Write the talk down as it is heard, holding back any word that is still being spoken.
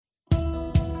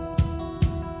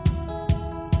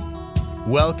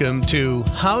Welcome to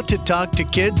How to Talk to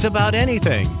Kids About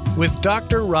Anything with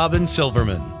Dr. Robin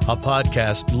Silverman, a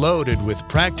podcast loaded with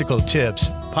practical tips,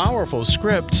 powerful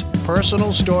scripts,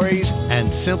 personal stories, and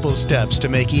simple steps to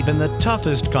make even the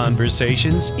toughest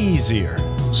conversations easier.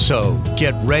 So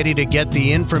get ready to get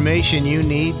the information you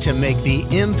need to make the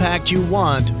impact you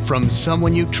want from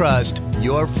someone you trust,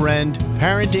 your friend,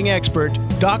 parenting expert,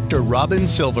 Dr. Robin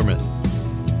Silverman.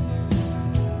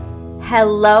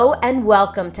 Hello and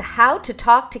welcome to How to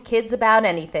Talk to Kids About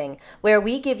Anything, where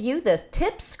we give you the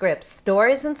tips, scripts,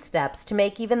 stories, and steps to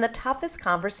make even the toughest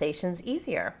conversations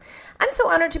easier. I'm so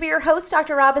honored to be your host,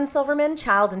 Dr. Robin Silverman,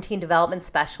 child and teen development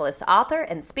specialist, author,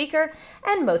 and speaker,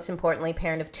 and most importantly,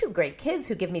 parent of two great kids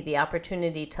who give me the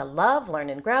opportunity to love, learn,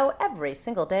 and grow every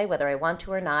single day, whether I want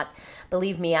to or not.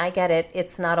 Believe me, I get it.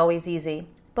 It's not always easy,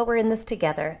 but we're in this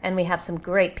together, and we have some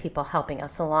great people helping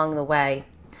us along the way.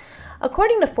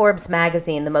 According to Forbes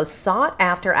magazine, the most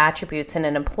sought-after attributes in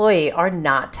an employee are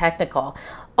not technical.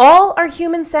 All are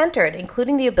human-centered,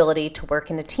 including the ability to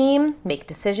work in a team, make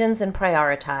decisions, and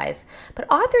prioritize. But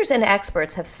authors and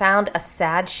experts have found a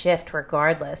sad shift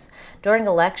regardless. During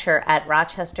a lecture at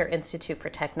Rochester Institute for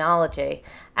Technology,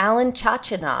 Alan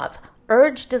Chachinov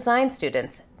urged design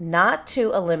students not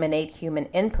to eliminate human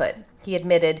input. He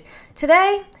admitted,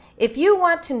 "Today, if you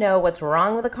want to know what's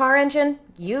wrong with a car engine,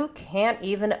 you can't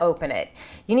even open it.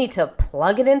 You need to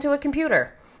plug it into a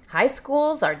computer. High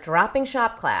schools are dropping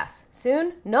shop class.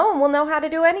 Soon, no one will know how to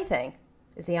do anything."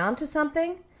 Is he onto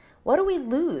something? What do we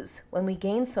lose when we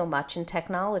gain so much in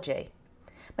technology?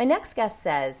 My next guest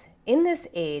says, in this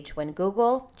age when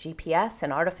Google, GPS,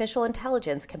 and artificial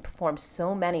intelligence can perform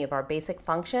so many of our basic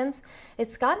functions,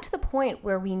 it's gotten to the point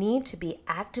where we need to be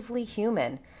actively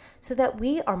human so that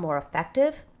we are more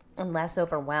effective and less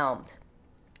overwhelmed.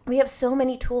 We have so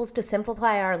many tools to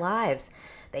simplify our lives.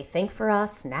 They think for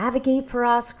us, navigate for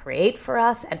us, create for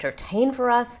us, entertain for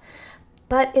us.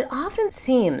 But it often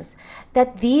seems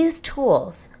that these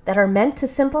tools that are meant to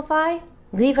simplify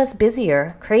leave us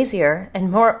busier, crazier,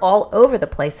 and more all over the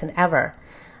place than ever.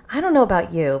 I don't know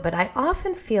about you, but I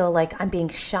often feel like I'm being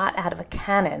shot out of a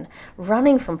cannon,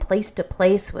 running from place to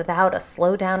place without a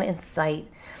slowdown in sight.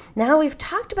 Now, we've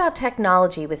talked about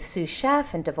technology with Sue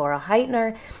Sheff and Devorah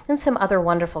Heitner and some other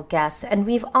wonderful guests, and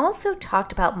we've also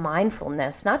talked about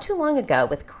mindfulness not too long ago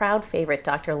with crowd favorite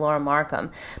Dr. Laura Markham.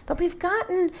 But we've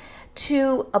gotten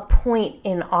to a point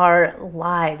in our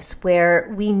lives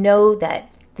where we know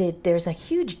that there's a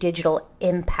huge digital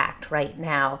impact right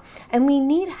now, and we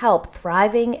need help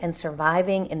thriving and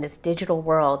surviving in this digital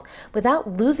world without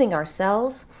losing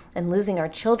ourselves and losing our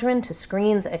children to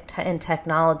screens and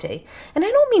technology. And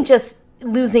I don't mean just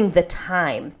losing the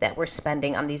time that we're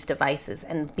spending on these devices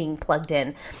and being plugged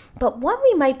in, but what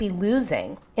we might be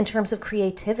losing in terms of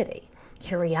creativity,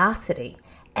 curiosity,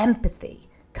 empathy,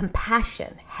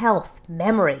 compassion, health,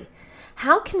 memory.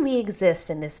 How can we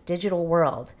exist in this digital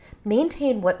world,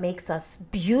 maintain what makes us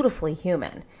beautifully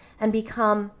human, and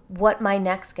become what my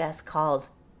next guest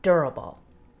calls durable?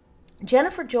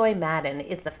 Jennifer Joy Madden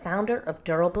is the founder of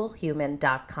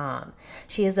DurableHuman.com.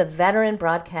 She is a veteran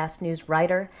broadcast news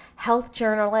writer, health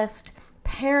journalist,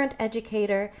 parent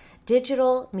educator,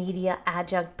 digital media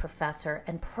adjunct professor,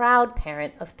 and proud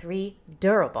parent of 3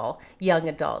 durable young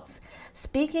adults.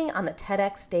 Speaking on the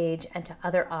TEDx stage and to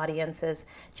other audiences,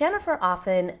 Jennifer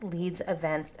often leads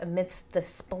events amidst the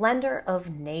splendor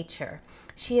of nature.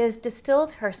 She has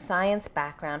distilled her science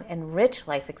background and rich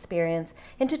life experience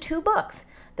into 2 books: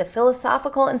 the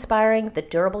philosophical inspiring The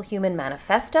Durable Human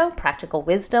Manifesto, Practical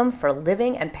Wisdom for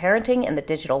Living and Parenting in the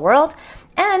Digital World,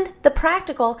 and the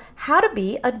practical How to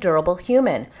Be a Durable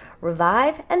Human,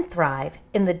 Revive and Thrive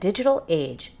in the Digital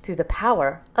Age Through the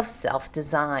Power of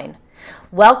Self-Design.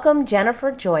 Welcome,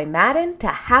 Jennifer Joy Madden, to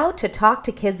How to Talk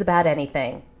to Kids About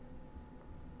Anything.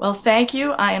 Well, thank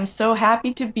you. I am so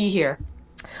happy to be here.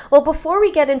 Well, before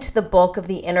we get into the bulk of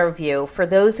the interview, for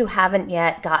those who haven't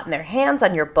yet gotten their hands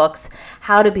on your books,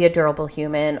 How to Be a Durable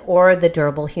Human or The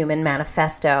Durable Human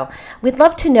Manifesto, we'd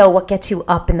love to know what gets you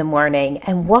up in the morning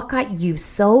and what got you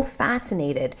so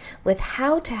fascinated with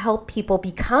how to help people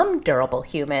become durable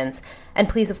humans. And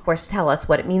please, of course, tell us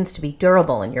what it means to be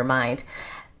durable in your mind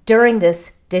during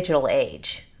this digital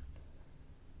age.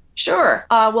 Sure.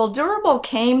 Well, durable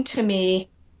came to me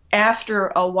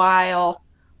after a while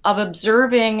of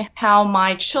observing how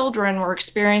my children were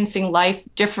experiencing life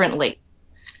differently.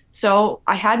 So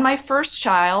I had my first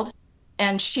child,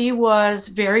 and she was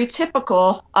very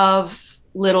typical of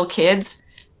little kids.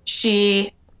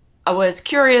 She was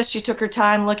curious. She took her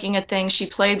time looking at things. She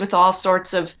played with all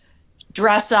sorts of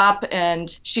dress up,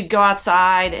 and she'd go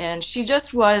outside, and she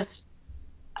just was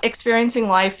experiencing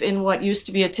life in what used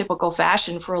to be a typical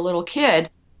fashion for a little kid.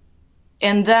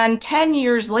 And then 10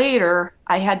 years later,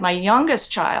 I had my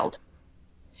youngest child.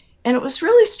 And it was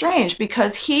really strange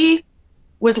because he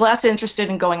was less interested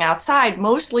in going outside,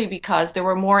 mostly because there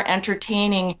were more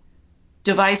entertaining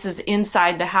devices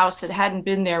inside the house that hadn't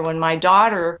been there when my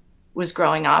daughter was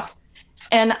growing up.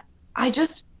 And I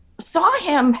just saw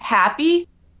him happy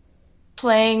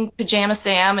playing Pajama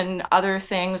Sam and other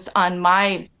things on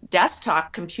my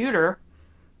desktop computer.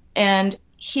 And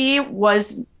he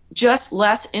was just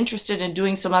less interested in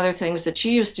doing some other things that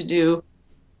she used to do.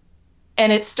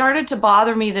 And it started to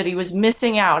bother me that he was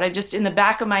missing out. I just, in the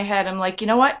back of my head, I'm like, you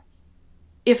know what?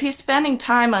 If he's spending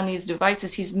time on these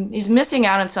devices, he's missing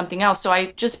out on something else. So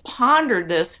I just pondered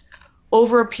this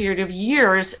over a period of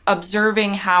years,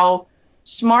 observing how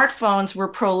smartphones were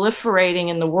proliferating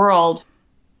in the world,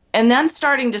 and then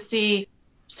starting to see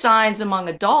signs among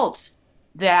adults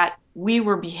that we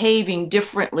were behaving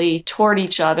differently toward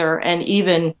each other, and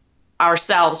even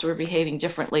ourselves were behaving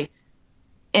differently.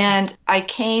 And I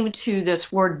came to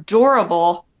this word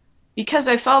durable because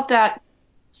I felt that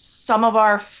some of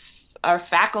our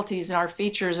faculties and our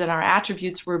features and our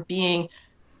attributes were being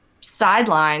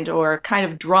sidelined or kind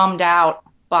of drummed out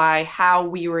by how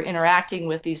we were interacting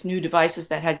with these new devices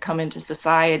that had come into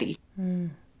society.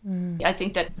 I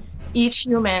think that each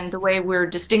human, the way we're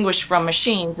distinguished from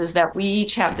machines, is that we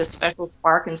each have this special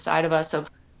spark inside of us of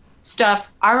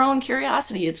stuff. Our own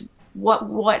curiosity is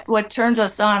what turns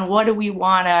us on. What do we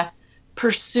want to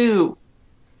pursue?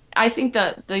 I think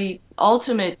that the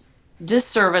ultimate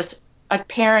disservice a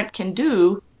parent can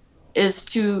do is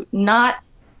to not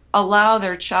allow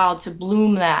their child to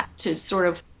bloom that, to sort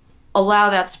of allow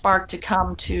that spark to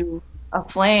come to a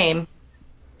flame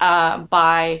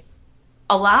by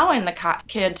allowing the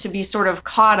kid to be sort of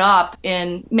caught up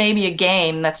in maybe a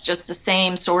game that's just the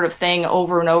same sort of thing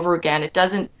over and over again. It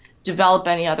doesn't develop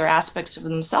any other aspects of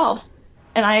themselves.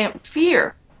 And I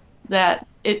fear that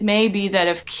it may be that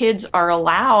if kids are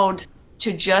allowed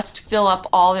to just fill up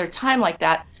all their time like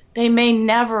that, they may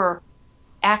never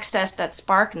access that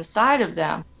spark inside of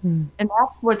them. And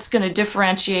that's what's going to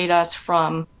differentiate us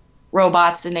from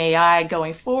robots and AI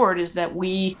going forward, is that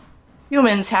we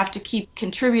humans have to keep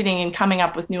contributing and coming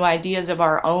up with new ideas of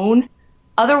our own.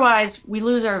 Otherwise, we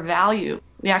lose our value.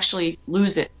 We actually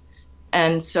lose it.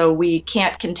 And so we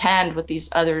can't contend with these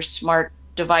other smart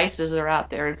devices that are out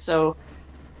there. And so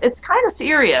it's kind of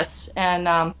serious. And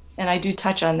I do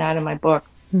touch on that in my book.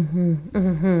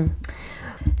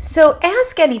 So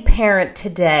ask any parent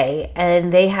today,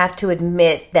 and they have to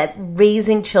admit that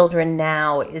raising children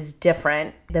now is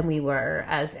different than we were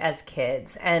as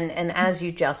kids. And as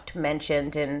you just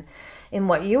mentioned in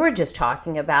what you were just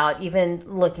talking about, even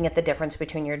looking at the difference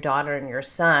between your daughter and your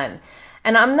son.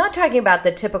 And I'm not talking about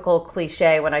the typical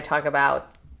cliche when I talk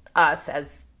about us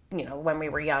as, you know, when we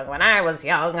were young. When I was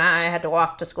young, I had to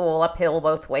walk to school uphill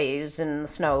both ways in the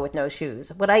snow with no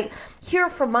shoes. What I hear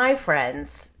from my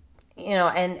friends, you know,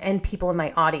 and people in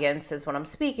my audience is when I'm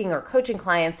speaking or coaching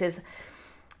clients, is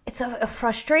it's a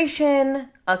frustration,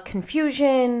 a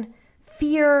confusion,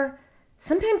 fear,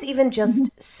 sometimes even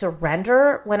just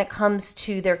surrender when it comes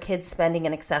to their kids spending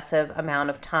an excessive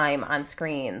amount of time on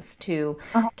screens to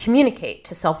communicate,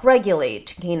 to self-regulate,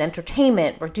 to gain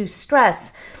entertainment, reduce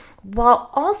stress, while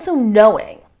also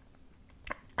knowing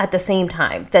at the same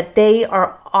time that they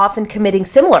are often committing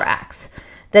similar acts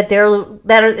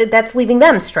that's leaving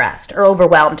them stressed or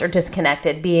overwhelmed or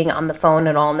disconnected, being on the phone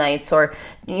at all nights, or,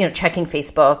 you know, checking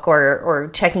Facebook or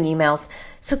checking emails.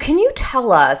 So can you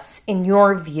tell us, in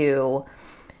your view,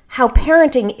 how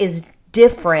parenting is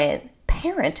different,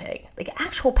 like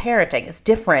actual parenting is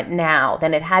different now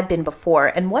than it had been before,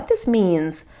 and what this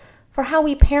means for how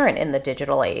we parent in the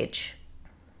digital age?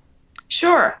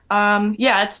 Sure.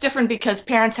 Yeah, it's different because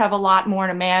parents have a lot more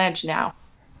to manage now.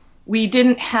 We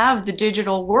didn't have the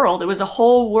digital world. It was a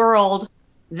whole world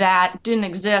that didn't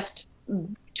exist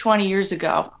 20 years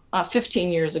ago,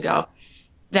 15 years ago,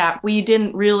 that we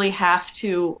didn't really have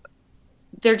to,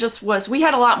 we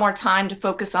had a lot more time to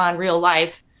focus on real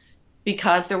life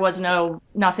because there was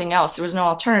nothing else. There was no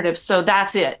alternative. So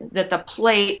that's it, that the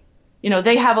plate, you know,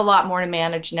 they have a lot more to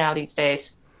manage now these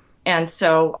days. And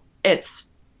so it's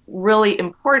really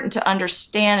important to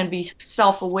understand and be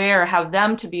self-aware, have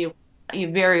them to be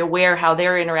very aware how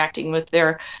they're interacting with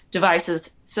their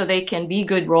devices so they can be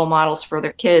good role models for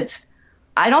their kids.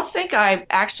 I don't think I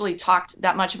actually talked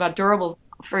that much about durable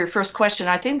for your first question.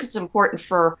 I think it's important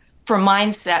for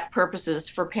mindset purposes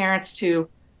for parents to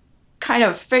kind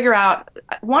of figure out.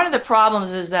 One of the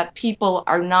problems is that people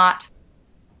are not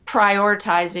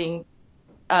prioritizing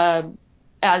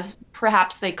as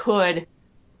perhaps they could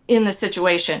in the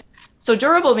situation. So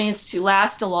durable means to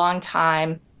last a long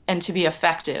time and to be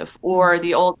effective, or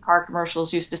the old car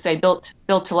commercials used to say built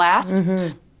to last.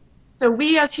 Mm-hmm. So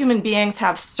we as human beings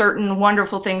have certain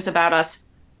wonderful things about us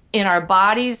in our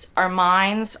bodies, our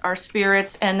minds, our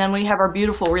spirits, and then we have our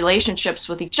beautiful relationships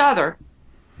with each other.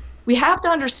 We have to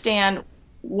understand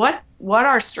what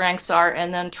our strengths are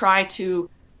and then try to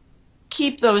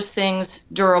keep those things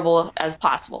durable as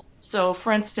possible. So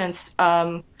for instance,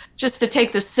 just to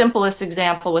take the simplest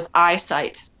example with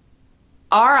eyesight,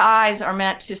 our eyes are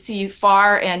meant to see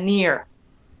far and near.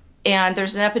 And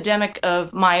there's an epidemic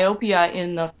of myopia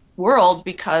in the world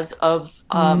because of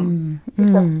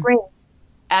screens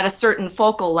at a certain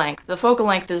focal length. The focal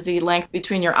length is the length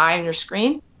between your eye and your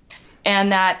screen.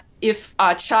 And that if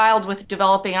a child with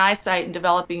developing eyesight and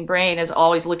developing brain is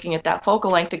always looking at that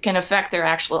focal length, it can affect their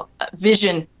actual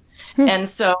vision. And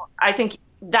so I think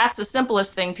that's the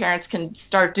simplest thing parents can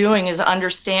start doing, is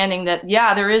understanding that,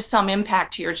 yeah, there is some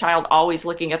impact to your child always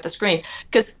looking at the screen.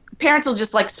 Because parents will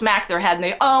just like smack their head and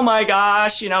they, oh my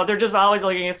gosh, they're just always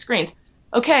looking at screens.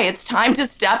 Okay, it's time to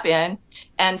step in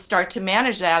and start to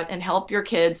manage that and help your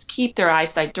kids keep their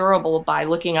eyesight durable by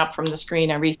looking up from the screen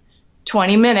every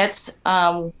 20 minutes,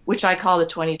 which I call the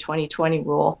 20-20-20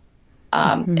 rule.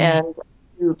 And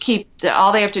you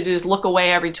all they have to do is look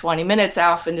away every 20 minutes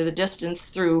off into the distance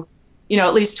through,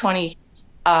 at least 20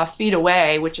 feet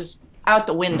away, which is out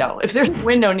the window. If there's a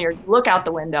window near, look out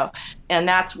the window. And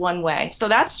that's one way. So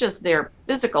that's just their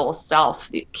physical self,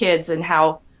 the kids, and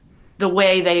how the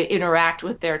way they interact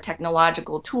with their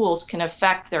technological tools can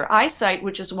affect their eyesight,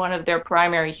 which is one of their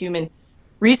primary human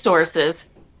resources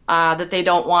that they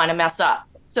don't want to mess up.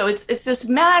 So it's this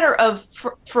matter of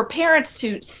for parents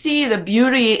to see the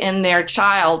beauty in their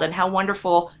child and how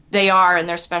wonderful they are and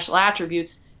their special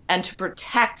attributes, and to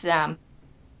protect them,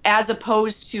 as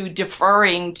opposed to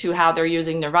deferring to how they're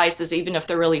using their devices. Even if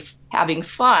they're really having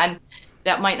fun,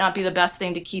 that might not be the best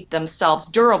thing to keep themselves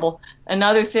durable.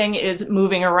 Another thing is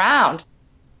moving around.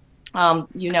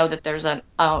 That there's an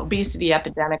obesity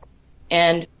epidemic,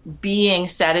 and being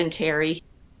sedentary,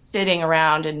 sitting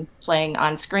around and playing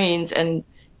on screens, and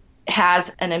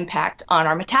has an impact on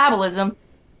our metabolism,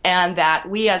 and that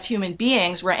we as human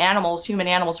beings, we're human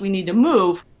animals, we need to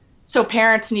move. So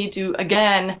parents need to,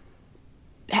 again,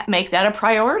 make that a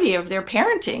priority of their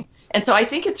parenting. And so I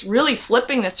think it's really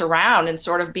flipping this around and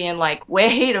sort of being like,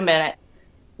 wait a minute,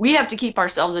 we have to keep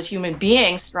ourselves as human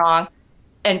beings strong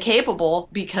and capable,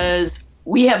 because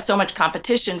we have so much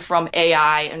competition from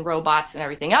AI and robots and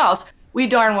everything else. We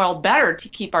darn well better to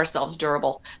keep ourselves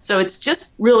durable. So it's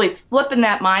just really flipping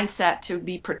that mindset to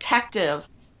be protective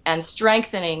and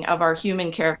strengthening of our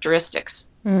human characteristics.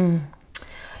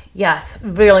 Yes,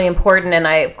 really important. And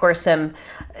I, of course, am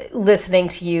listening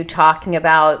to you talking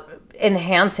about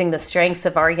enhancing the strengths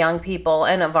of our young people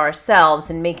and of ourselves,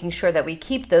 and making sure that we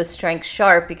keep those strengths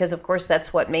sharp, because, of course,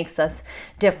 that's what makes us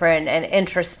different and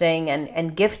interesting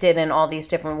and gifted in all these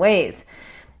different ways.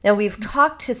 Now, we've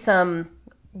talked to some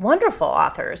wonderful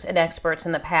authors and experts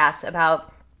in the past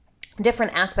about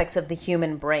different aspects of the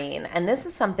human brain. And this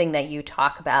is something that you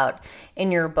talk about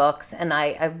in your books, and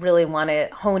I really want to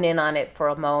hone in on it for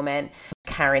a moment.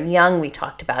 Karen Young, we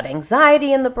talked about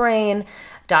anxiety in the brain.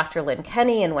 Dr. Lynn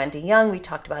Kenny and Wendy Young, we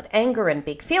talked about anger and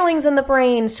big feelings in the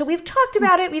brain. So we've talked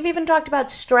about it. We've even talked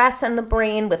about stress in the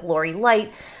brain with Lori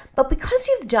Light. But because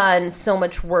you've done so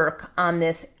much work on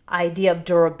this idea of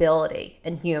durability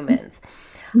in humans,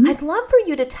 I'd love for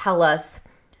you to tell us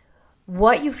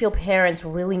what you feel parents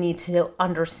really need to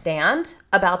understand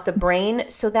about the brain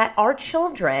so that our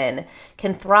children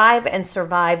can thrive and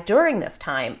survive during this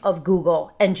time of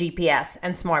Google and GPS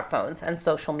and smartphones and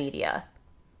social media.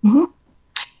 Mm-hmm.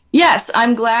 Yes,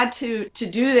 I'm glad to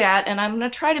do that, and I'm going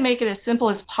to try to make it as simple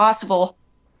as possible.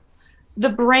 The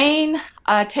brain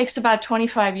takes about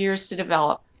 25 years to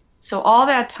develop. So all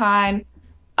that time,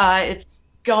 it's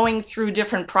going through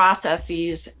different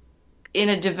processes in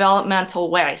a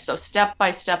developmental way. So step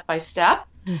by step by step.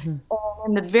 Mm-hmm.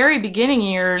 In the very beginning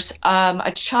years,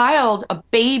 a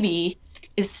baby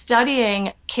is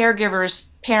studying caregivers'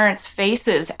 parents'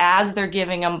 faces as they're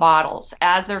giving them bottles,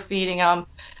 as they're feeding them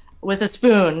with a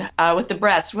spoon, with the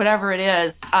breast, whatever it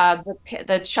is.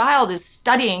 The child is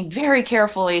studying very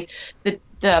carefully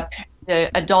the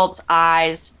adult's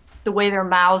eyes, the way their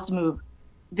mouths move.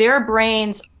 Their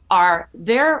brain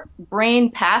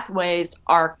pathways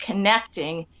are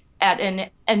connecting at an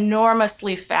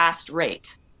enormously fast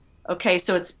rate. Okay,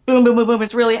 so it's boom, boom, boom, boom.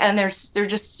 It's really, and they're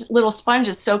just little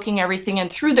sponges soaking everything in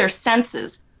through their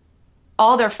senses,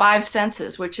 all their 5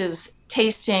 senses, which is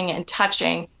tasting and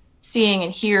touching, seeing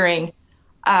and hearing,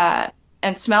 and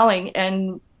smelling.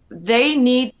 And they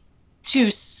need to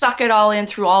suck it all in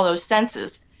through all those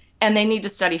senses, and they need to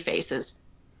study faces.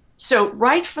 So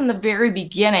right from the very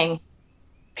beginning,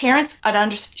 parents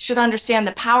should understand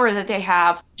the power that they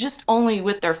have just only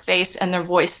with their face and their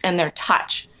voice and their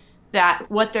touch, that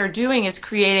what they're doing is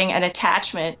creating an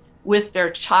attachment with their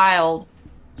child.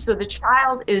 So the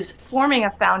child is forming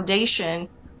a foundation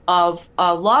of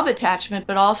love attachment,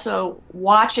 but also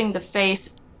watching the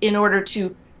face in order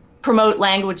to promote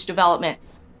language development.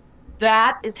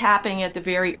 That is happening at the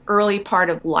very early part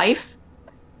of life.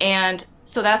 And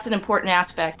so that's an important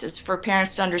aspect, is for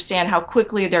parents to understand how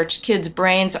quickly their kids'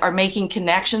 brains are making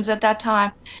connections at that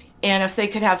time. And if they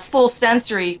could have full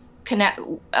sensory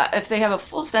if they have a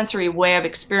full sensory way of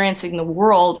experiencing the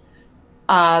world,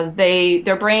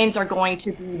 their brains are going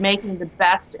to be making the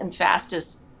best and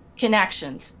fastest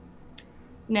connections.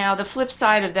 Now, the flip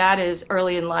side of that is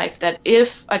early in life, that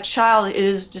if a child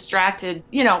is distracted,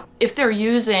 if they're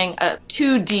using a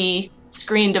 2D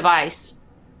screen device,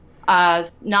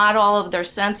 not all of their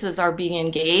senses are being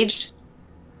engaged,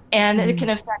 and it can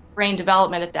affect brain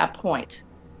development at that point.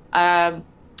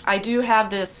 I do have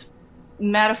this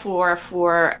metaphor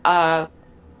for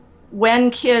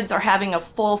when kids are having a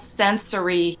full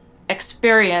sensory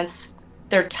experience.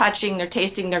 They're touching, they're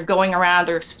tasting, they're going around,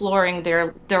 they're exploring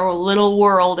their little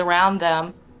world around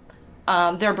them.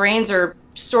 Their brains are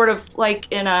sort of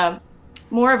like in a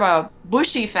more of a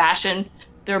bushy fashion.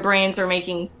 Their brains are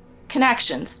making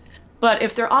connections. But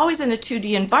if they're always in a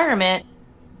 2D environment,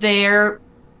 their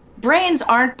brains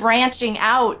aren't branching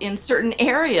out in certain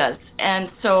areas. And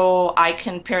so I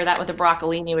can pair that with a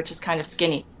broccolini, which is kind of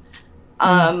skinny.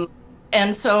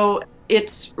 And so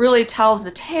it really tells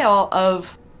the tale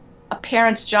of a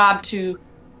parent's job to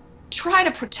try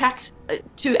to protect,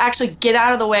 to actually get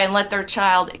out of the way and let their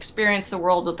child experience the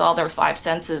world with all their five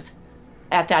senses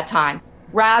at that time,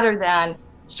 rather than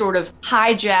sort of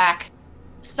hijack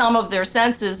some of their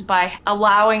senses by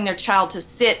allowing their child to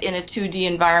sit in a 2D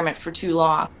environment for too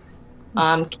long.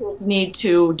 Kids need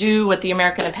to do what the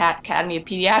American Academy of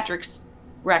Pediatrics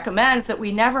recommends, that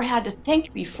we never had to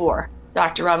think before,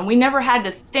 Dr. Robin. We never had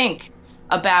to think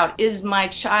about, is my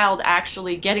child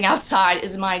actually getting outside?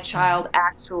 Is my child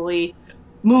actually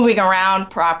moving around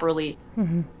properly?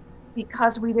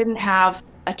 Because we didn't have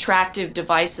attractive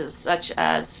devices such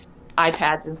as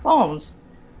iPads and phones.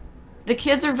 The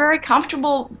kids are very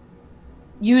comfortable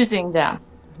using them.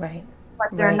 Right. But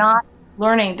they're not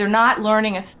learning. They're not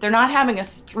having a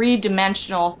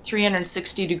three-dimensional,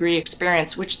 360-degree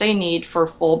experience, which they need for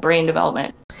full brain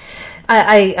development.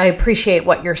 I appreciate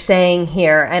what you're saying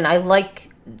here, and I like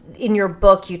in your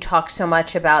book you talk so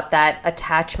much about that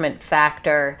attachment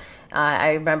factor.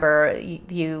 I remember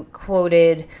you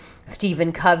quoted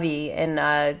Stephen Covey in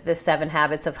The 7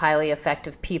 Habits of Highly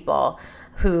Effective People,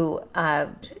 who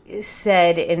had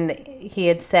said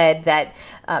that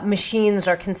machines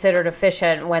are considered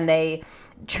efficient when they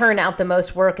churn out the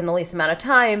most work in the least amount of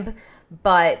time,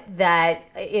 but that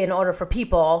in order for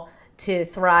people to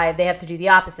thrive, they have to do the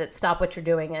opposite, stop what you're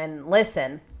doing and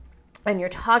listen. And you're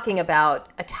talking about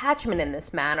attachment in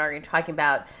this manner. You're talking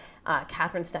about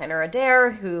Catherine Steiner Adair,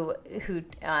 who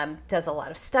does a lot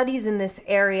of studies in this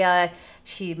area.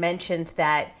 She mentioned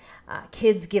that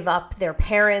kids give up their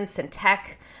parents, and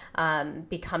tech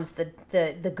becomes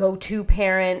the go-to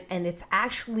parent, and it's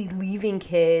actually leaving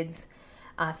kids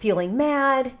feeling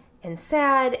mad and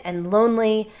sad and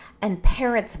lonely, and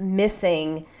parents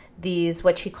missing these,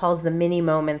 what she calls the mini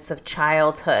moments of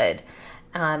childhood.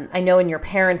 I know in your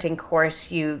parenting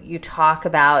course, you talk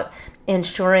about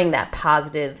ensuring that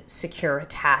positive, secure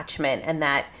attachment, and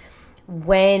that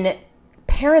when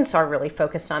parents are really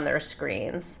focused on their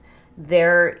screens,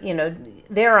 they're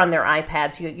on their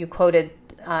iPads. You quoted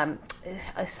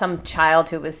some child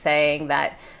who was saying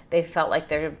that they felt like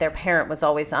their parent was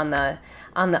always on the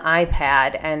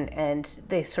iPad, and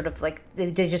they sort of like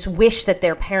they just wish that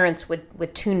their parents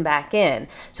would tune back in.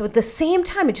 So at the same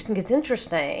time, I just think it's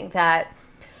interesting that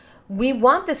we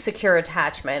want this secure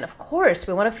attachment. Of course,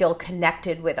 we want to feel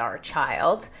connected with our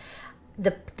child.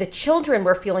 The children,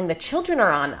 we're feeling the children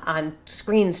are on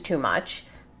screens too much.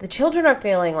 The children are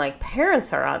feeling like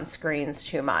parents are on screens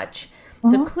too much.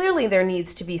 So clearly there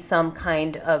needs to be some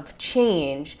kind of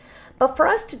change. But for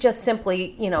us to just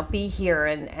simply, be here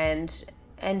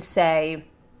and say,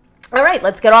 all right,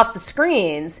 let's get off the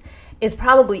screens, is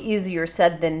probably easier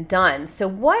said than done. So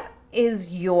what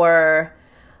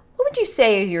would you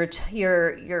say are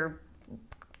your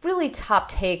really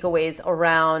top takeaways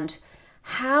around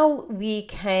how we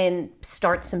can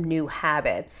start some new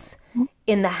habits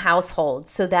in the household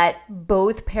so that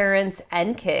both parents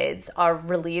and kids are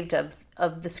relieved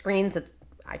of the screens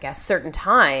I guess, certain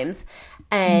times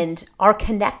and are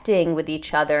connecting with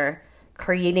each other,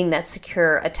 creating that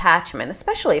secure attachment,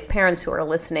 especially if parents who are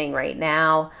listening right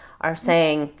now are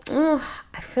saying,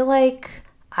 I feel like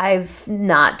I've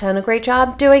not done a great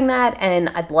job doing that, and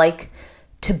I'd like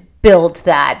to build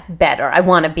that better. I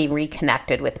want to be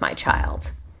reconnected with my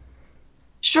child.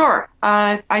 Sure.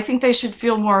 I think they should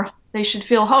feel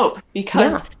hope,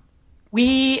 because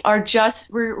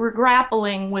we're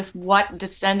grappling with what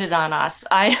descended on us.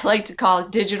 I like to call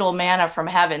it digital manna from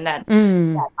heaven, that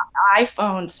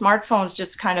smartphones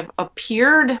just kind of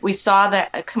appeared. We saw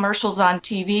the commercials on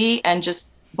TV and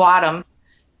just bought them.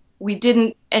 We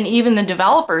didn't, and even the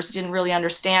developers didn't really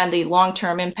understand the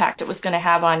long-term impact it was going to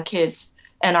have on kids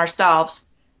and ourselves.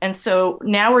 And so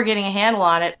now we're getting a handle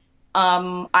on it.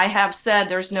 I have said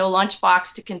there's no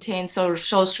lunchbox to contain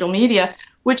social media,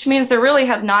 which means there really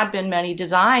have not been many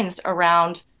designs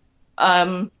around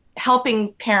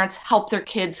helping parents help their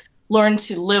kids learn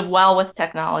to live well with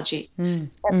technology.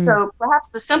 So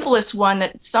perhaps the simplest one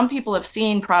that some people have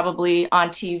seen probably on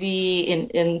TV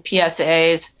in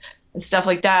PSAs and stuff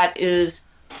like that is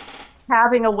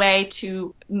having a way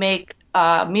to make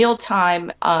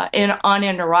mealtime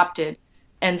uninterrupted.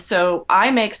 And so I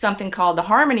make something called the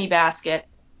Harmony Basket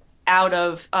out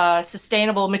of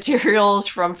sustainable materials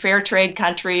from fair trade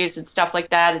countries and stuff like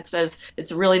that. It says,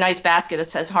 it's a really nice basket. It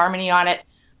says Harmony on it.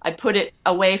 I put it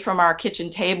away from our kitchen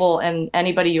table, and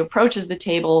anybody who approaches the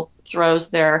table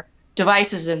throws their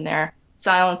devices in there,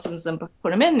 silences them, put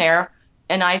them in there.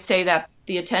 And I say that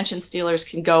the attention stealers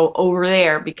can go over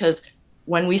there, because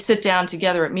when we sit down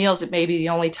together at meals, it may be the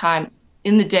only time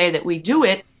in the day that we do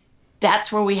it.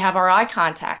 That's where we have our eye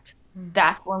contact.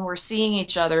 That's when we're seeing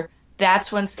each other.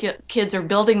 That's when kids are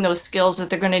building those skills that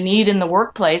they're going to need in the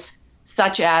workplace,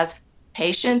 such as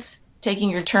patience, taking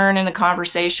your turn in the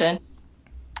conversation,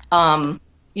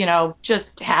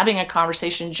 just having a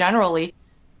conversation generally.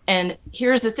 And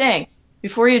here's the thing,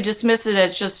 before you dismiss it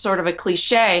as just sort of a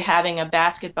cliche, having a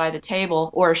basket by the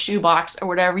table or a shoebox or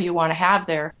whatever you want to have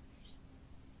there,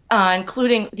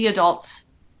 including the adults,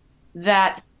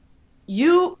 that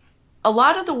a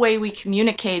lot of the way we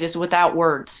communicate is without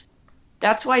words.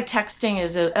 That's why texting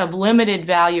is of limited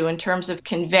value in terms of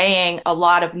conveying a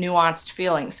lot of nuanced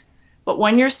feelings. But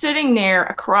when you're sitting there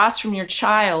across from your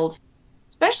child,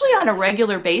 especially on a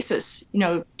regular basis,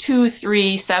 2,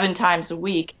 3, 7 times a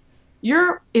week,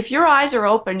 if your eyes are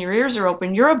open, your ears are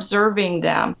open, you're observing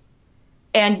them,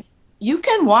 and you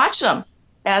can watch them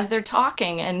as they're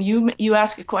talking, and you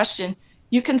ask a question,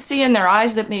 you can see in their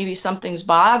eyes that maybe something's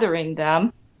bothering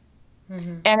them.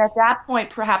 And at that point,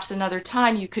 perhaps another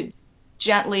time, you could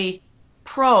gently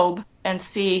probe and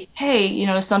see,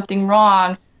 hey, something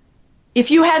wrong. If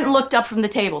you hadn't looked up from the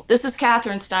table, this is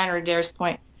Catherine Steiner Adair's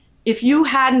point. If you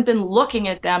hadn't been looking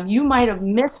at them, you might have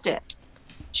missed it.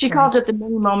 She calls it the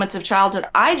many moments of childhood.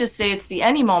 I just say it's the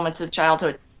any moments of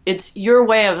childhood. It's your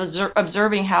way of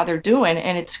observing how they're doing,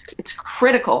 and it's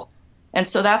critical. And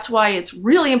so that's why it's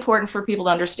really important for people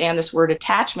to understand this word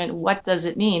attachment. What does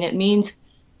it mean? It means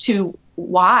to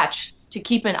watch, to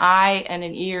keep an eye and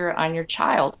an ear on your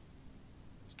child.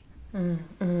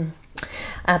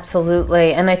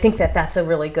 Absolutely. And I think that that's a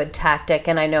really good tactic,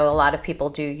 and I know a lot of people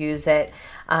do use it.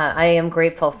 I am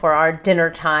grateful for our dinner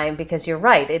time, because you're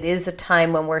right. It is a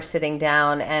time when we're sitting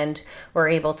down and we're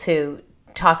able to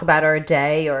talk about our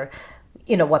day, or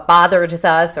what bothered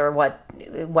us, or what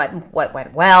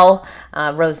went well,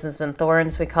 roses and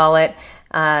thorns, we call it.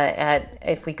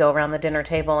 If we go around the dinner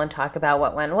table and talk about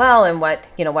what went well and what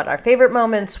our favorite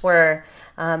moments were,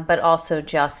 but also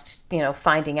just,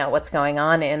 finding out what's going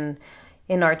on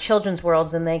in our children's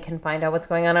worlds, and they can find out what's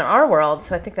going on in our world.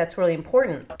 So I think that's really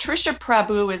important. Trisha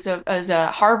Prabhu is a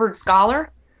Harvard scholar.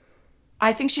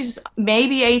 I think she's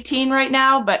maybe 18 right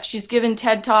now, but she's given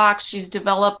TED Talks. She's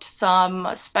developed some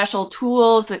special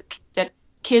tools that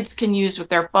kids can use with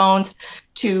their phones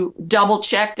to double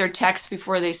check their texts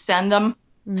before they send them.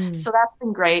 So that's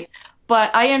been great. But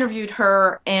I interviewed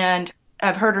her, and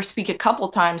I've heard her speak a couple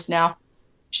times now.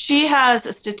 She has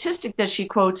a statistic that she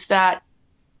quotes that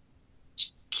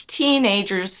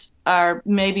teenagers, or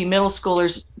maybe middle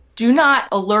schoolers, do not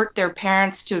alert their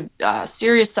parents to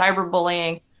serious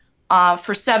cyberbullying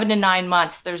for 7 to 9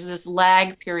 months. There's this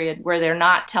lag period where they're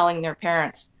not telling their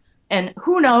parents. And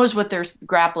who knows what they're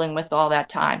grappling with all that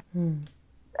time.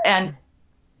 And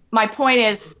my point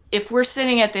is, if we're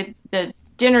sitting at the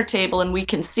dinner table and we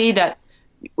can see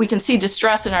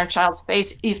distress in our child's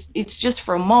face, if it's just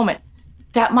for a moment,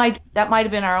 that might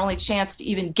have been our only chance to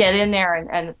even get in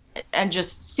there and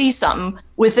just see something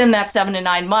within that 7 to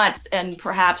 9 months, and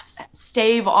perhaps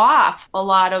stave off a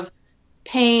lot of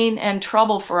pain and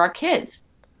trouble for our kids.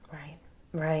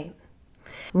 Right.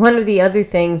 One of the other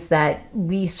things that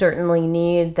we certainly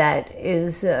need that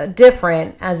is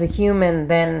different as a human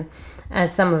than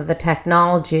as some of the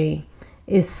technology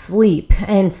is sleep.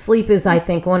 And sleep is, I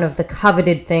think, one of the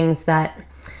coveted things that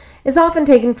is often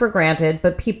taken for granted,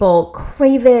 but people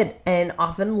crave it and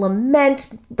often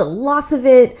lament the loss of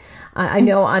it. I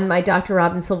know on my Dr.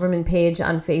 Robin Silverman page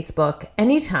on Facebook,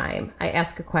 anytime I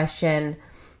ask a question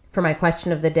for my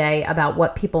question of the day about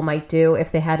what people might do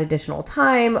if they had additional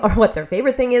time, or what their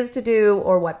favorite thing is to do,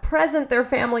 or what present their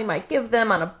family might give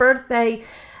them on a birthday,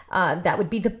 that would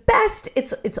be the best.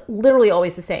 It's literally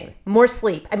always the same. More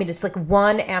sleep. I mean, it's like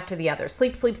one after the other.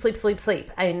 Sleep, sleep, sleep, sleep,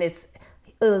 sleep. I mean, it's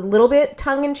a little bit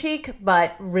tongue-in-cheek,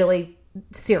 but really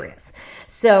serious.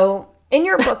 So in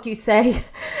your book, you say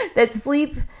that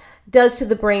sleep does to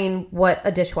the brain what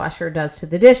a dishwasher does to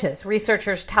the dishes.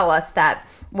 Researchers tell us that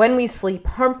when we sleep,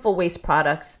 harmful waste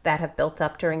products that have built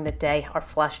up during the day are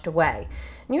flushed away.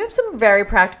 And you have some very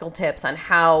practical tips on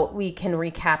how we can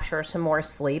recapture some more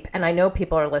sleep. And I know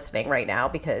people are listening right now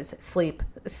because sleep,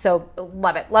 so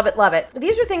love it, love it, love it.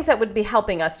 These are things that would be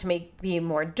helping us to be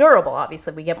more durable.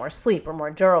 Obviously, we get more sleep, we're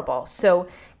more durable. So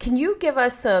can you give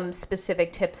us some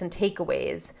specific tips and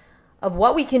takeaways of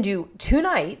what we can do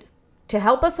tonight to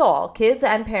help us all, kids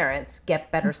and parents,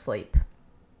 get better sleep?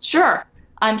 Sure.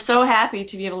 I'm so happy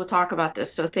to be able to talk about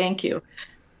this, so thank you.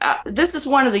 This is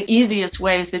one of the easiest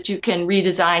ways that you can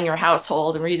redesign your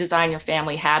household and redesign your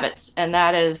family habits, and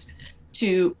that is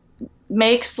to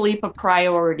make sleep a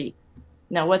priority.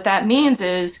 Now, what that means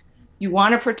is you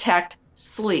want to protect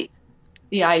sleep.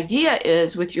 The idea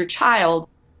is with your child,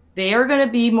 they are going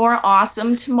to be more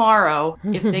awesome tomorrow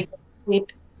if they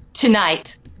sleep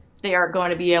tonight. They are going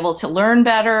to be able to learn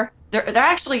better. They're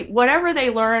actually, whatever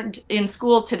they learned in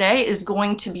school today is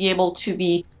going to be able to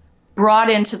be brought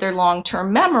into their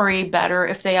long-term memory better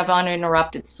if they have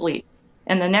uninterrupted sleep.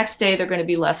 And the next day they're going to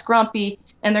be less grumpy,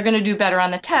 and they're going to do better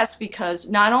on the test, because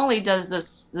not only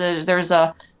does there's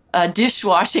a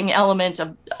dishwashing element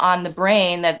on the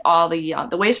brain that all the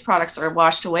waste products are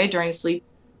washed away during sleep.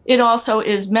 It also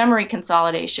is memory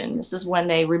consolidation. This is when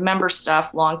they remember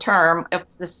stuff long term. If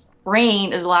this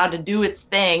brain is allowed to do its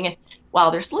thing while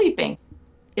they're sleeping,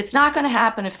 it's not going to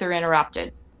happen if they're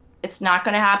interrupted. It's not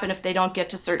going to happen if they don't get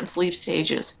to certain sleep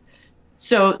stages.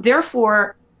 So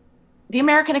therefore, the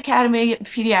American Academy of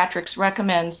Pediatrics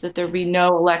recommends that there be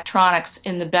no electronics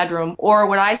in the bedroom, or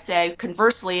what I say,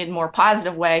 conversely, in a more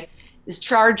positive way, is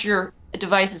charge your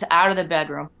devices out of the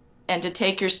bedroom, and to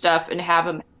take your stuff and have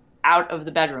them out of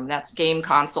the bedroom. That's game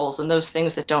consoles and those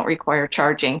things that don't require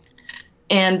charging.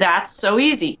 And that's so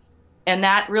easy. And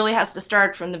that really has to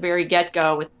start from the very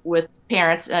get-go with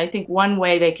parents. And I think one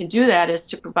way they can do that is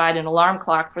to provide an alarm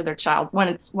clock for their child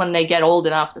when they get old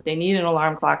enough that they need an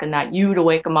alarm clock, and not you to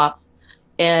wake them up,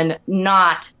 and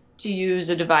not to use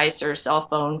a device or a cell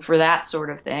phone for that sort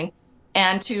of thing.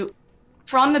 And to,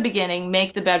 from the beginning,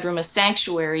 make the bedroom a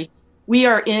sanctuary.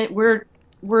 We're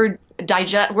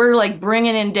like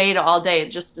bringing in data all day.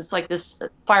 It's like this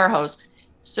fire hose.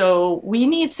 So we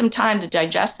need some time to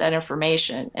digest that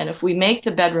information. And if we make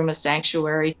the bedroom a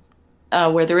sanctuary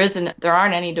where there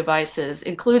aren't any devices,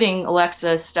 including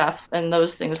Alexa stuff and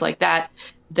those things like that,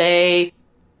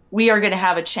 we are going to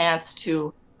have a chance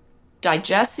to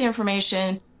digest the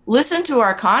information, listen to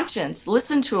our conscience,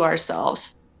 listen to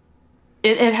ourselves.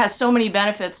 It has so many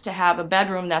benefits to have a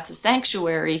bedroom that's a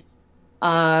sanctuary.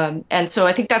 And so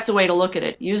I think that's a way to look at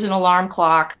it. Use an alarm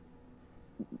clock.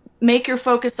 Make your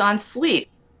focus on sleep.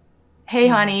 Hey,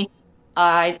 honey,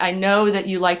 I know that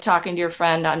you like talking to your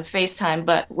friend on FaceTime,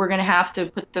 but we're going to have to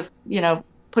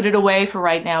put it away for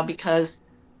right now, because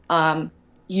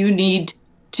you need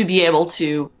to be able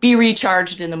to be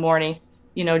recharged in the morning,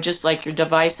 just like your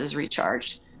device is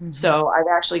recharged. Mm-hmm. So I've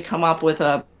actually come up with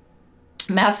a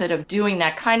method of doing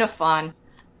that kind of fun.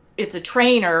 It's a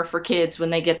trainer for kids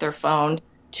when they get their phone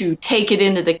to take it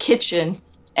into the kitchen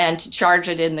and to charge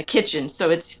it in the kitchen. So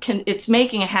it's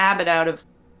making a habit out of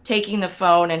taking the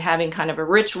phone and having kind of a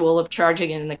ritual of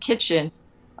charging it in the kitchen.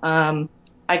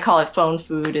 I call it phone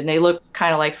food, and they look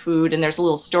kind of like food, and there's a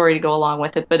little story to go along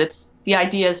with it. But the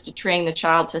idea is to train the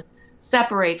child to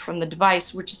separate from the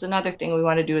device, which is another thing we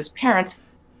want to do as parents.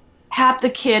 Have the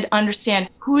kid understand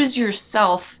who is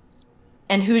yourself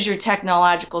and who's your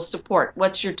technological support.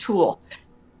 What's your tool?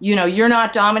 You're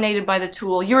not dominated by the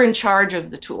tool. You're in charge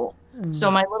of the tool. Mm.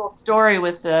 So my little story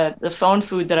with the phone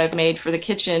food that I've made for the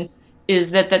kitchen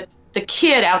is that the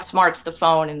kid outsmarts the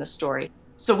phone in the story.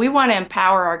 So we want to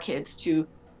empower our kids to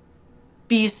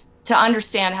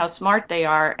understand how smart they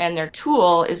are, and their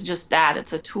tool is just that,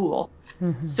 it's a tool.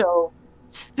 Mm-hmm. So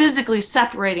physically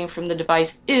separating from the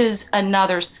device is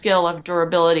another skill of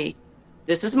durability.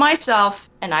 This is myself,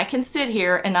 and I can sit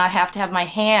here and not have to have my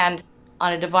hand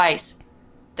on a device.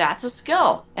 That's a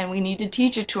skill, and we need to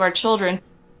teach it to our children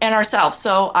and ourselves.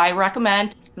 So I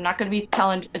recommend, I'm not going to be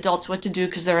telling adults what to do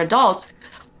because they're adults,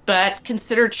 but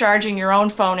consider charging your own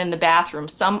phone in the bathroom,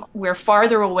 somewhere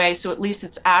farther away so at least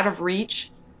it's out of reach.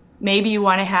 Maybe you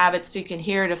want to have it so you can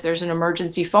hear it if there's an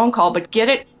emergency phone call, but get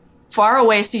it far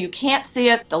away so you can't see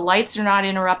it, the lights are not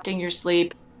interrupting your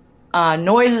sleep,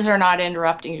 noises are not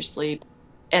interrupting your sleep,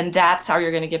 and that's how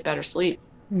you're going to get better sleep.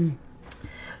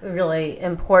 Really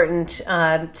important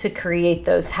to create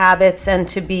those habits and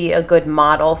to be a good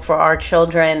model for our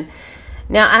children.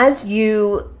 Now, as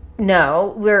you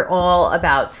know, we're all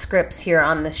about scripts here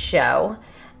on the show,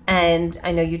 and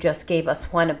I know you just gave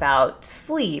us one about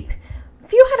sleep.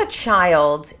 If you had a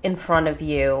child in front of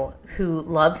you who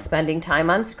loves spending time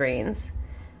on screens,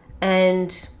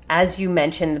 and as you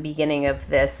mentioned in the beginning of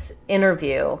this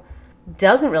interview,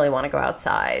 doesn't really want to go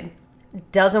outside,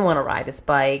 doesn't want to ride his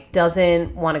bike,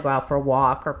 doesn't want to go out for a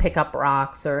walk or pick up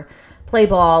rocks or play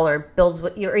ball or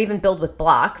even build with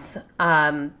blocks,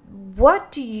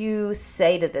 what do you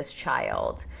say to this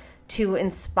child to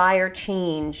inspire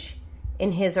change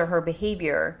in his or her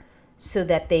behavior so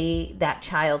that that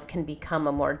child can become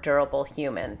a more durable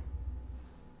human?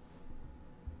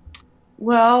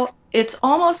 Well, it's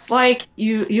almost like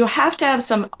you have to have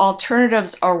some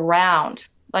alternatives around.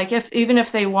 Like even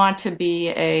if they want to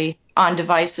be on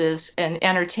devices and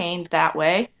entertained that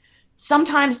way,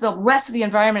 sometimes the rest of the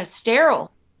environment is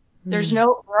sterile. There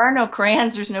are no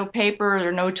crayons, there's no paper, there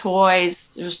are no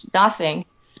toys, there's nothing.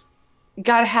 You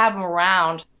got to have them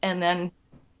around, and then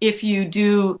if you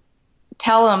do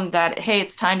tell them that, hey,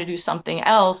 it's time to do something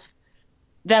else,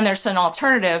 then there's an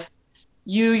alternative.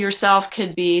 You yourself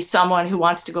could be someone who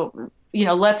wants to go,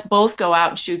 let's both go out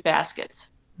and shoot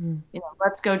baskets.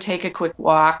 Let's go take a quick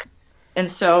walk. And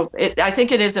so I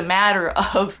think it is a matter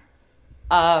of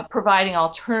providing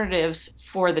alternatives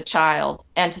for the child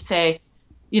and to say,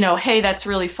 hey, that's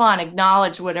really fun.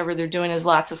 Acknowledge whatever they're doing is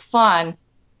lots of fun.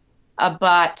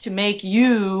 But to make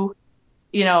you,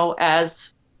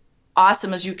 as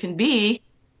awesome as you can be,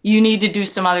 you need to do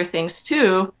some other things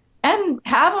too, and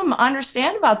have them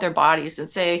understand about their bodies and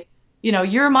say,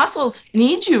 your muscles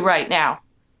need you right now.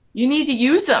 You need to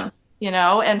use them,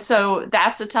 and so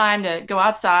that's the time to go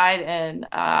outside and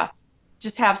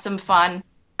just have some fun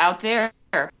out there.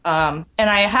 And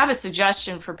I have a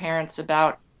suggestion for parents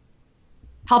about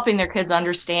helping their kids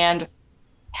understand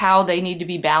how they need to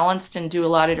be balanced and do a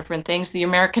lot of different things. The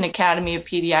American Academy of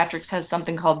Pediatrics has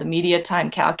something called the Media Time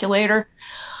Calculator.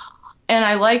 And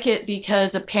I like it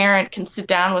because a parent can sit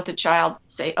down with a child,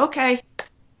 say, okay,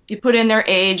 you put in their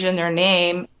age and their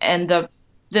name, and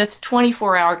this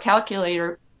 24-hour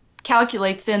calculator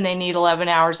calculates in they need 11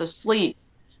 hours of sleep.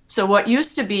 So what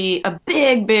used to be a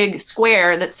big, big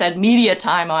square that said media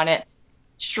time on it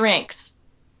shrinks.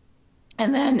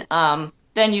 And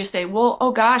then you say, well,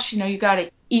 oh gosh, you got to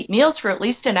eat meals for at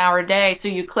least an hour a day. So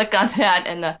you click on that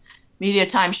and the media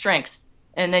time shrinks.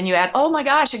 And then you add, oh my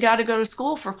gosh, you got to go to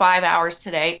school for 5 hours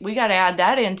today. We got to add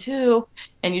that in too.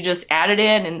 And you just add it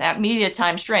in and that media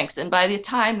time shrinks. And by the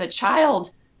time the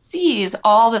child sees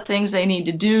all the things they need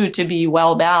to do to be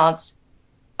well balanced,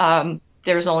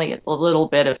 there's only a little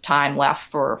bit of time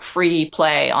left for free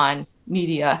play on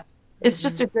media. It's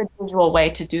just a good visual way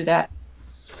to do that.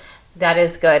 That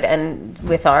is good. And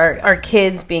with our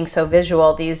kids being so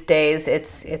visual these days,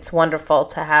 it's wonderful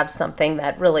to have something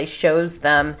that really shows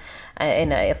them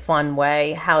in a fun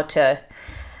way how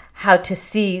to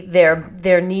see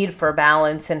their need for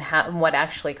balance and what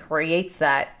actually creates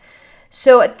that.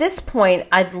 So at this point,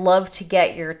 I'd love to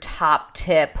get your top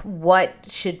tip. What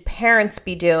should parents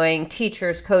be doing,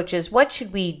 teachers, coaches? What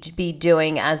should we be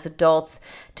doing as adults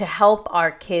to help our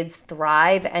kids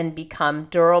thrive and become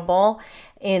durable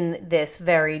in this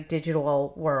very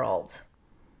digital world?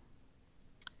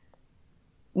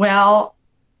 Well,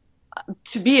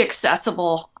 to be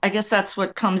accessible, I guess that's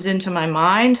what comes into my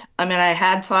mind. I mean, I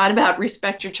had thought about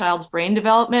respect your child's brain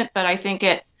development, but I think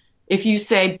if you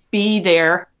say be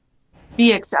there,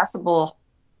 be accessible,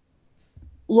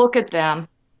 look at them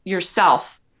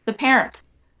yourself, the parent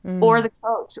or the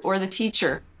coach or the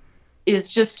teacher,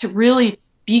 is just to really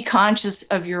be conscious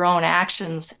of your own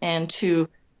actions and to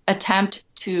attempt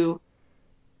to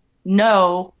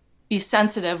be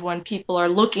sensitive when people are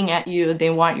looking at you, they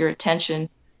want your attention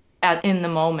in the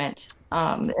moment.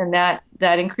 And that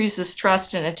increases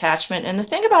trust and attachment. And the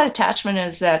thing about attachment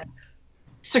is that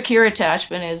secure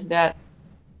attachment is that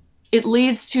it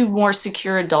leads to more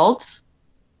secure adults.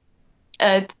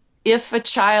 if a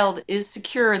child is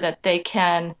secure that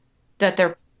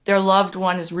their loved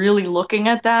one is really looking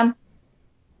at them,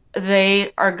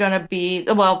 they are going to be,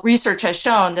 well, research has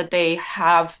shown that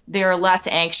they're less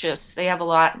anxious. They have a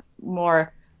lot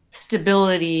more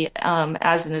stability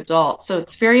as an adult. So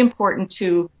it's very important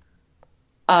to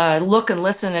look and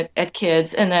listen at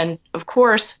kids. And then, of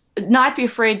course, not be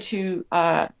afraid to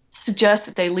suggest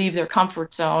that they leave their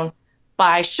comfort zone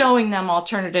by showing them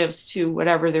alternatives to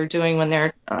whatever they're doing when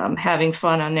they're having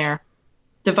fun on their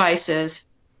devices.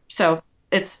 So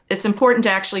it's important to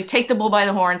actually take the bull by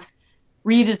the horns,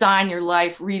 redesign your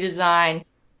life, redesign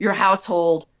your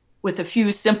household with a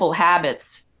few simple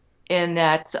habits. In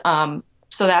that,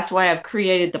 so that's why I've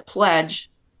created the pledge,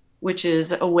 which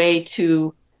is a way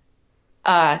to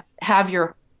have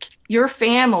your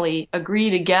family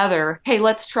agree together. Hey,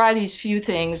 let's try these few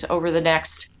things over the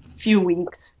next few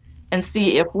weeks and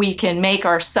see if we can make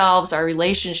ourselves, our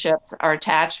relationships, our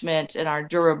attachment, and our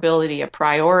durability a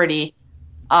priority.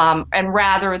 And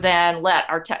rather than let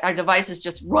our devices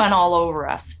just run all over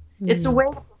us. It's a way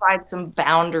to provide some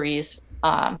boundaries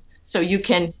so you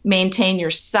can maintain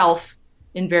yourself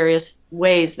in various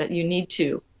ways that you need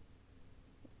to.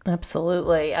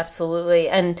 Absolutely, absolutely.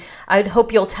 And I'd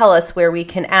hope you'll tell us where we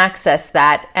can access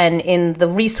that, and in the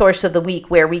resource of the week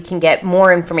where we can get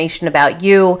more information about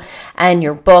you and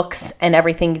your books and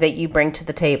everything that you bring to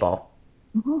the table.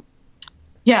 Mm-hmm.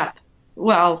 Yeah.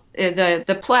 Well,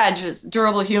 the pledge is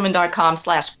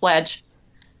durablehuman.com/pledge,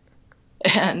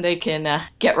 and they can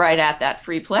get right at that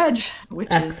free pledge, which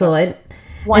excellent. is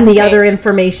and the other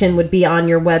information would be on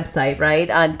your website, right?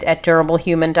 At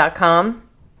durablehuman.com.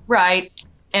 Right.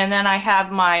 And then I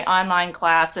have my online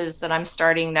classes that I'm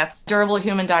starting. That's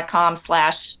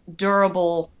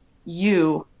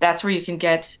durablehuman.com/durableu. That's where you can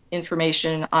get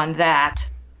information on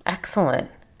that. Excellent.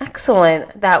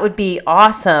 Excellent. That would be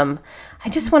awesome. I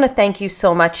just want to thank you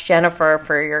so much, Jennifer,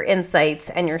 for your insights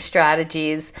and your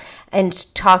strategies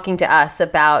and talking to us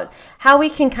about how we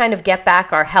can kind of get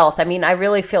back our health. I mean, I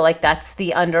really feel like that's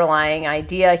the underlying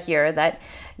idea here, that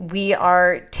we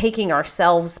are taking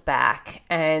ourselves back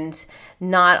and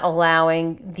not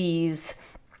allowing these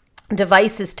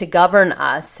devices to govern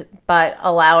us, but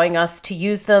allowing us to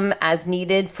use them as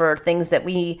needed for things that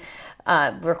we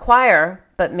require,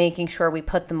 but making sure we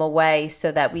put them away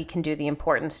so that we can do the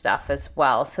important stuff as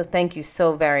well. So thank you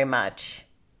so very much.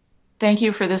 Thank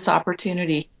you for this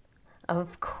opportunity.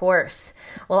 Of course.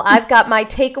 Well, I've got my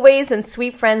takeaways, and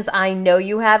sweet friends, I know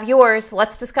you have yours.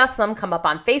 Let's discuss them. Come up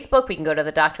on Facebook. We can go to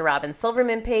the Dr. Robin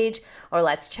Silverman page, or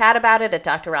let's chat about it at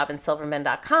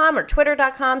drrobinsilverman.com or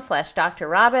twitter.com/Dr.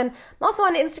 Robin. I'm also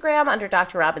on Instagram under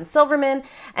Dr. Robin Silverman.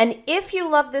 And if you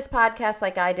love this podcast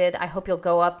like I did, I hope you'll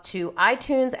go up to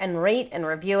iTunes and rate and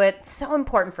review it. It's so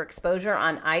important for exposure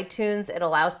on iTunes. It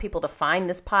allows people to find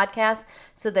this podcast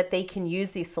so that they can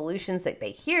use these solutions that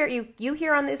they hear you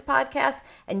hear on these podcasts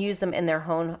and use them in their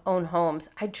own homes.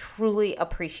 I truly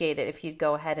appreciate it if you'd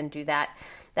go ahead and do that.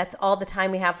 That's all the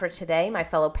time we have for today. My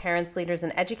fellow parents, leaders,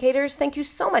 and educators, thank you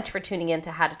so much for tuning in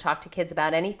to How to Talk to Kids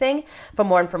About Anything. For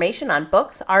more information on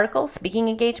books, articles, speaking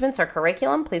engagements, or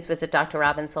curriculum, please visit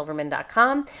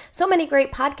drrobinsilverman.com. So many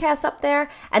great podcasts up there,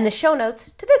 and the show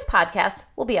notes to this podcast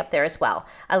will be up there as well.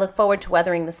 I look forward to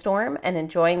weathering the storm and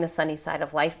enjoying the sunny side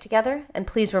of life together. And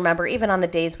please remember, even on the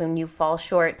days when you fall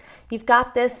short, you've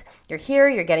got this. You're here.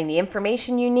 You're getting the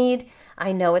information you need.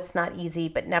 I know it's not easy,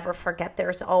 but never forget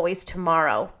there's always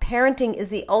tomorrow. Parenting is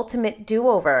the ultimate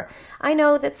do-over. I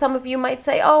know that some of you might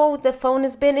say, oh, the phone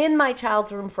has been in my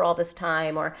child's room for all this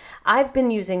time, or I've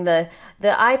been using the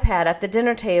iPad at the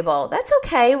dinner table. That's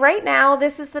okay. Right now,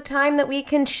 this is the time that we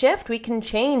can shift, we can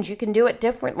change, you can do it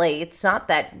differently. It's not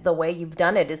that the way you've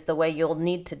done it is the way you'll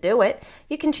need to do it.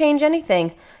 You can change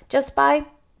anything just by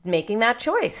making that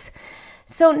choice.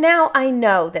 So now I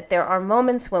know that there are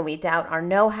moments when we doubt our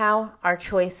know-how, our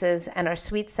choices, and our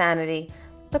sweet sanity,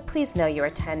 but please know you are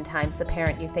 10 times the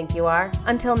parent you think you are.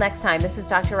 Until next time, this is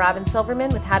Dr. Robin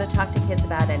Silverman with How to Talk to Kids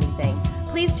About Anything.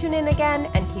 Please tune in again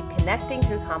and keep connecting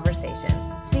through conversation.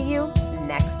 See you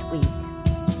next week.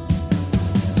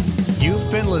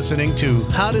 You've been listening to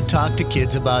How to Talk to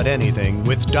Kids About Anything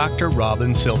with Dr.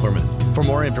 Robin Silverman. For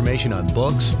more information on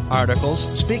books,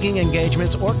 articles, speaking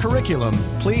engagements, or curriculum,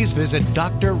 please visit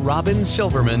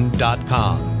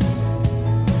drrobinsilverman.com.